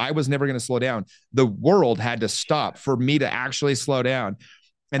world. I was never going to slow down. The world had to stop for me to actually slow down.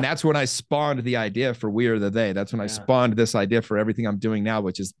 And that's when I spawned the idea for We Are the They. That's when I spawned this idea for everything I'm doing now,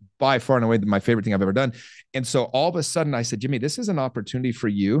 which is by far and away my favorite thing I've ever done. And so all of a sudden I said, Jimmy, this is an opportunity for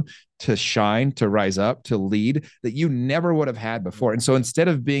you to shine, to rise up, to lead that you never would have had before. And so instead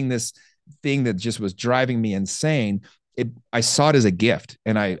of being this thing that just was driving me insane, I saw it as a gift.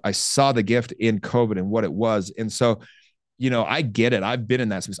 And I saw the gift in COVID and what it was. And so I get it. I've been in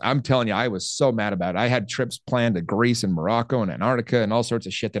that space. I'm telling you, I was so mad about it. I had trips planned to Greece and Morocco and Antarctica and all sorts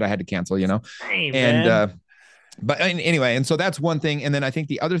of shit that I had to cancel, Hey, but anyway, and so that's one thing. And then I think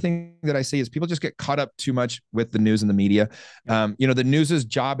the other thing that I see is people just get caught up too much with the news and the media. The news's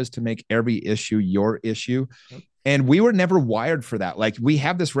job is to make every issue your issue. And we were never wired for that. Like we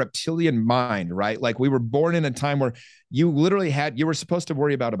have this reptilian mind, right? Like we were born in a time where you were supposed to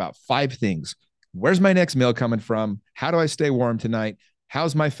worry about 5 things. Where's my next meal coming from? How do I stay warm tonight?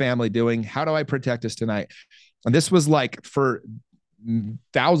 How's my family doing? How do I protect us tonight? And this was like for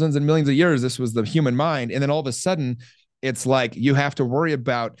thousands and millions of years, this was the human mind. And then all of a sudden, it's like you have to worry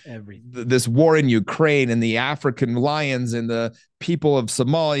about this war in Ukraine and the African lions and the people of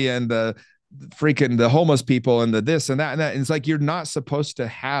Somalia and the homeless people and the this and that and that. And it's like you're not supposed to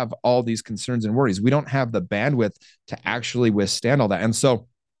have all these concerns and worries. We don't have the bandwidth to actually withstand all that. And so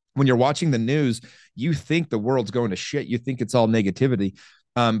when you're watching the news, you think the world's going to shit. You think it's all negativity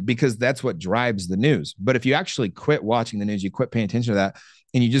because that's what drives the news. But if you actually quit watching the news, you quit paying attention to that,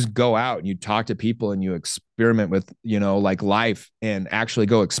 and you just go out and you talk to people and you experiment with, like life and actually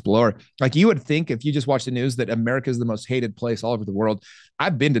go explore. Like you would think if you just watch the news that America is the most hated place all over the world.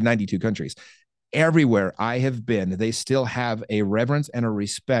 I've been to 92 countries. Everywhere I have been, they still have a reverence and a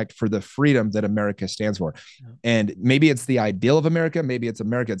respect for the freedom that America stands for. And maybe it's the ideal of America, maybe it's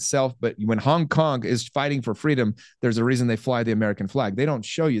America itself. But when Hong Kong is fighting for freedom, there's a reason they fly the American flag. They don't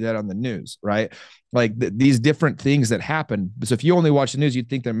show you that on the news, right? Like these different things that happen. So if you only watch the news, you'd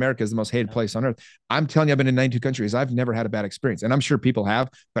think that America is the most hated place on earth. I'm telling you, I've been in 92 countries. I've never had a bad experience. And I'm sure people have,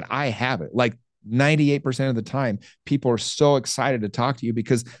 but I haven't. Like 98% of the time, people are so excited to talk to you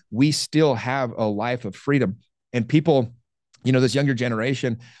because we still have a life of freedom. And people, this younger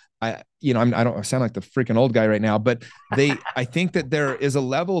generation, I don't sound like the freaking old guy right now, but I think that there is a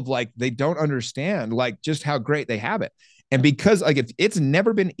level of like, they don't understand like just how great they have it. And because like it's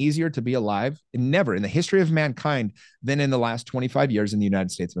never been easier to be alive, never in the history of mankind than in the last 25 years in the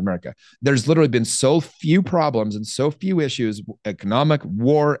United States of America. There's literally been so few problems and so few issues, economic,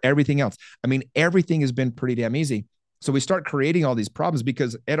 war, everything else. I mean, everything has been pretty damn easy. So we start creating all these problems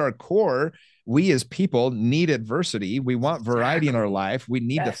because at our core, we as people need adversity. We want variety in our life. We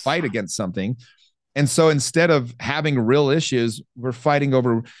need to fight against something. And so instead of having real issues, we're fighting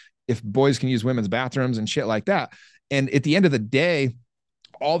over if boys can use women's bathrooms and shit like that. And at the end of the day,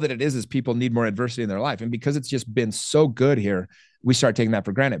 all that it is people need more adversity in their life. And because it's just been so good here, we start taking that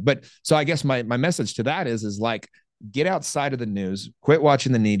for granted. But so I guess my message to that is like, get outside of the news, quit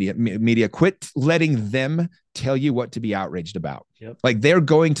watching the media, quit letting them tell you what to be outraged about. Yep. Like they're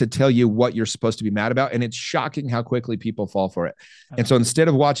going to tell you what you're supposed to be mad about. And it's shocking how quickly people fall for it. And so instead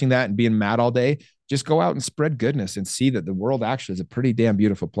of watching that and being mad all day, just go out and spread goodness and see that the world actually is a pretty damn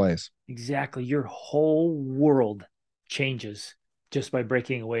beautiful place. Exactly. Your whole world changes just by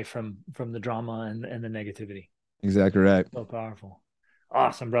breaking away from the drama and the negativity. Exactly right. So powerful.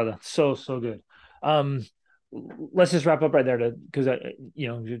 Awesome, brother. So good. Let's just wrap up right there because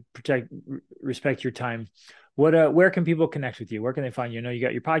respect your time. Where can people connect with you? Where can they find you? I know you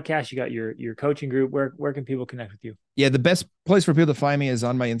got your podcast, you got your coaching group. Where can people connect with you? Yeah, the best place for people to find me is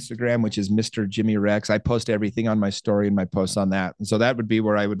on my Instagram, which is Mr. Jimmy Rex. I post everything on my story and my posts on that. And so that would be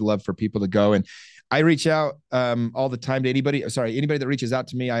where I would love for people to go. And I reach out all the time to anybody that reaches out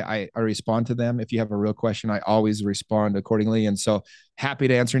to me. I respond to them. If you have a real question, I always respond accordingly. And so happy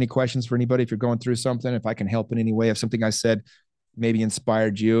to answer any questions for anybody. If you're going through something, if I can help in any way, if something I said maybe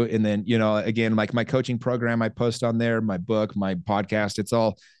inspired you. And then, again, like my coaching program, I post on there, my book, my podcast, it's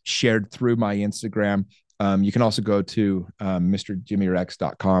all shared through my Instagram. You can also go to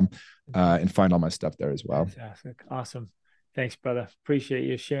mrjimmyrex.com and find all my stuff there as well. Fantastic. Awesome. Thanks, brother. Appreciate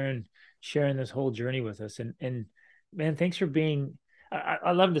you sharing this whole journey with us. And man, thanks for being,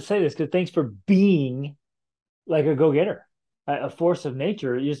 I love to say this because thanks for being like a go-getter, a force of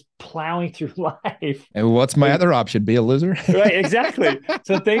nature, just plowing through life. And what's my other option? Be a loser? Right, exactly.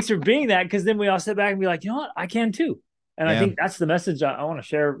 So thanks for being that, because then we all sit back and be like, you know what? I can too. And I think that's the message I want to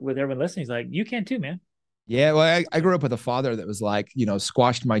share with everyone listening. Is like, you can too, man. Yeah. Well, I grew up with a father that was like,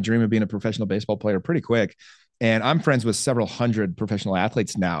 squashed my dream of being a professional baseball player pretty quick. And I'm friends with several hundred professional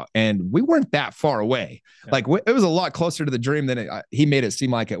athletes now. And we weren't that far away. Yeah. Like it was a lot closer to the dream than he made it seem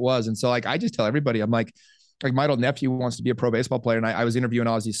like it was. And so like, I just tell everybody, I'm like my little nephew wants to be a pro baseball player. And I was interviewing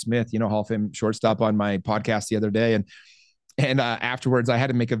Ozzie Smith, Hall of Fame shortstop, on my podcast the other day. And afterwards I had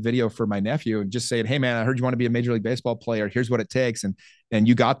to make a video for my nephew and just saying, hey man, I heard you want to be a Major League Baseball player. Here's what it takes. And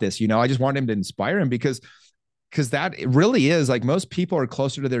you got this, I just wanted him to inspire him because that really is like, most people are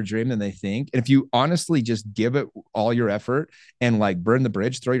closer to their dream than they think. And if you honestly just give it all your effort and like burn the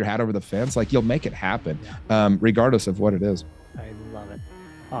bridge, throw your hat over the fence, like you'll make it happen, regardless of what it is. I love it.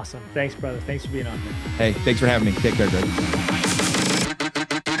 Awesome. Thanks, brother. Thanks for being on here. Hey, thanks for having me. Take care, Greg.